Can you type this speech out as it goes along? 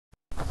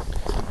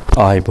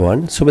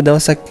ආයිබෝන් සුබ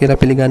දවසක් කියලා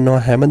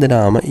පිළිගන්නවා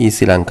හැමදෙනාම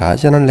ඊසි ලංකා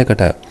channel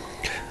එකට.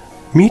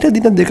 මීට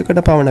දින දෙකකට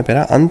පමණ පෙර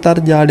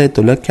අන්තර්ජාලය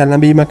තුල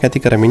කැළඹීමක්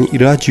ඇති කරමින්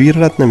ඉරාජ්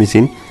වීරරත්න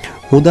විසින්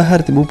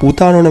මුදාහර තිබූ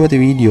පුතානෝ නැමැති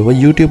වීඩියෝව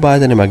YouTube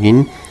ආයතන මගින්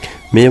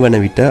මේ වන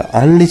විට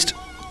unlist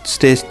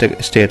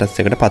status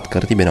එකට පත්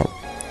කර තිබෙනවා.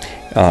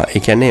 ඒ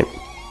කියන්නේ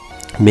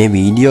මේ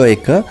වීඩියෝ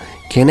එක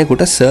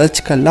කෙනෙකුට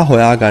සර්ච් කරලා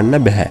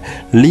හොයාගන්න බෑ.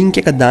 ලින්ක්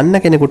එක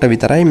දන්න කෙනෙකුට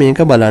විතරයි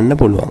මේක බලන්න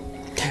පුළුවන්.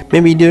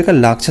 මේ වීඩියෝ එක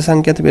ලක්ෂ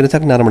සංඛ්‍යාත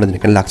පෙරසක් නරඹන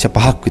දෙනක ලක්ෂ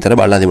 5ක් විතර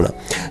බලලා තිබුණා.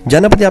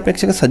 ජනපති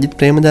අපේක්ෂක සජිත්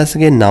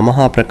ප්‍රේමදාසගේ නම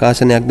හා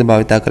ප්‍රකාශනයක්ද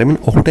භාවිතා කරමින්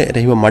ඔහුට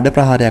එරෙහිව මඩ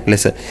ප්‍රහාරයක්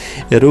ලෙස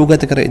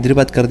එරුගත කර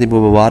ඉදිරිපත් කර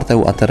තිබූ වාර්තා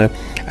වූ අතර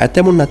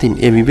ඇතමුන් අතින්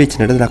ඒ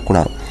විවේචනයට ලක්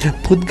වුණා.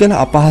 පුද්ගල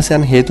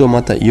අපහාසයන් හේතුව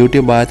මත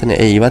YouTube ආයතන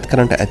ඒ ඉවත්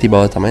කරන්නට ඇති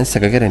බව තමයි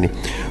සැක කෙරෙන්නේ.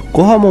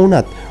 කොහොම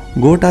වුණත්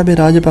ගෝඨාභය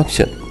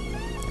රාජපක්ෂ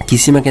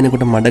කිසිම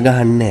කෙනෙකුට මඩ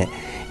ගහන්නේ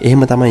නැහැ.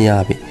 එහෙම තමයි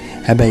යාවේ.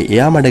 හැබැයි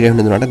එයා මඩ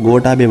ගැහුණ දුන්නාට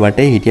ගෝඨාභය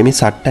වටේ හිටිය මේ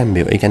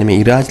සට්ටැම්බියෝ. ඒ කියන්නේ මේ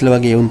ඉරාජ්ල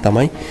වගේ උන්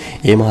තමයි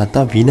ඒ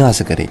මහත්තා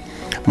විනාශ කරේ.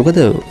 මොකද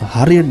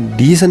හරිය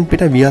ඩීසන්ට්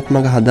පිට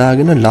වියත්මක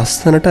හදාගෙන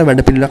ලස්සනට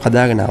වැඩපිළිවෙලක්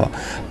හදාගෙන ආවා.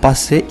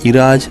 පස්සේ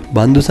ඉරාජ්,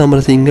 බන්දු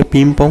සමරසිංහ,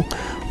 පිම්පොන්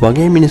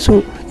වගේ මිනිස්සු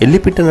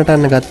එල්ලිපිට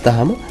නටන්න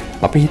ගත්තාම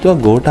අපි හිතුවා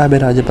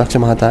ගෝඨාභය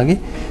රාජපක්ෂ මහතාගේ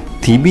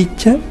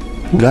තිබිච්ච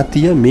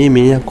ගතිය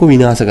මේ යක්කෝ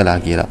විනාශ කළා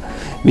කියලා.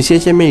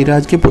 විශේෂයෙන් මේ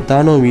ඉරාජ්ගේ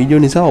පුතානෝ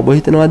වීඩියෝ නිසා ඔබ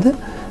හිතනවාද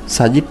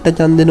සජිත්ට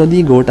ඡන්දේ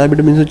නොදී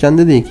ගෝඨාභයට මිනිස්සු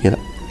ඡන්ද දෙයි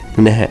කියලා?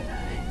 නැහැ.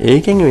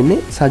 ඒකෙන් වෙන්නේ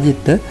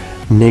සජිත්ට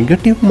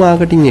නෙගටිව්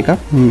මාකටිං එකක්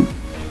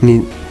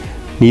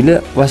නිල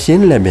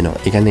වශයෙන් ලැබෙනවා.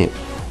 ඒ කියන්නේ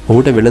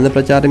ඔහුට වෙළඳ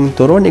ප්‍රචාරයෙන්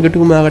තොරව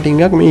නෙගටිව්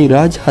මාකටිං එකක් මේ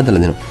ඉරාජ්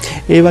හදලා දෙනවා.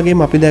 ඒ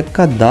වගේම අපි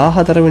දැක්කා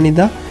 14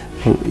 වෙනිදා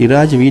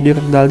ඉරාජ් වීඩියෝ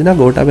එකක් දාලා දෙනවා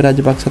ගෝඨාභය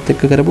රාජපක්ෂත්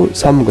එක්ක කරපු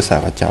සම්මුඛ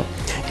සාකච්ඡාව.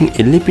 ඉතින්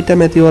එල්ලිපිට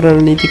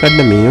මැතිවරණ නීති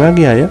කඩන මේ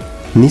වගේ අය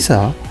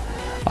නිසා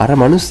අර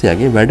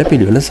මිනිස්යාගේ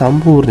වැඩපිළිවෙල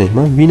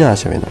සම්පූර්ණයෙන්ම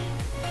විනාශ වෙනවා.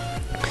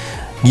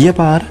 ගිය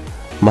පාර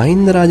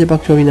මහින්ද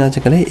රාජපක්ෂ විනාශ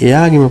කළේ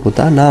එයාගේම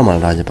පුතා නාමල්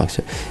රාජපක්ෂ.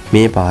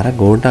 මේ පාර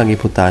ගෝඨාගේ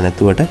පුතා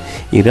නැතුවට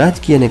ඉරාජ්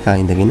කියන එක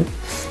ඉඳගෙන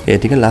ඒ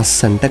ටික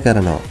ලස්සන්ට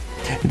කරනවා.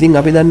 ඉතින්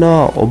අපි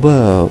දන්නවා ඔබ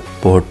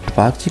පොට්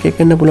පාක්ෂිකයෙක්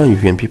වෙන්න පුළුවන්,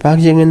 UMP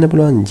පාක්ෂිකයෙක් වෙන්න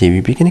පුළුවන්,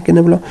 JVP කෙනෙක්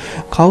වෙන්න පුළුවන්.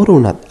 කවුරු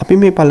වුණත් අපි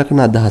මේ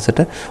පළකන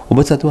අදහසට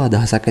ඔබ සතු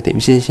අදහසක් ඇති.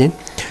 විශේෂයෙන්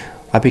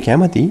අපි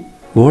කැමති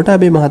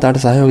ගෝඨාභය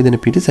මහතාට සහයෝගය දෙන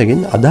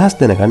පිරිසකින් අදහස්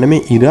දැනගන්න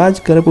මේ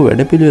ඉරාජ් කරපු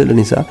වැඩපිළිවෙල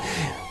නිසා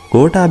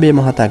ගෝඨාභය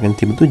මහතාගෙන්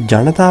තිබුණු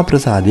ජනතා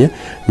ප්‍රසාදය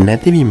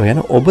නැතිවීම ගැන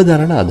ඔබ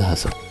දරන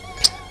අදහස.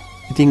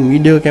 ඉතින්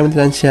වීඩියෝ කැමති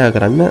නම් ෂෙයා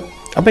කරන්න,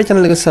 අපේ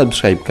channel එක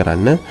subscribe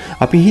කරන්න.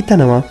 අපි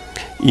හිතනවා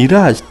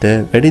ඉරාජ්ට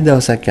වැඩි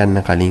දවසක්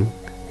යන්න කලින්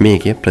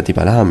මේකේ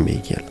ප්‍රතිඵල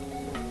හම්බෙයි කියලා.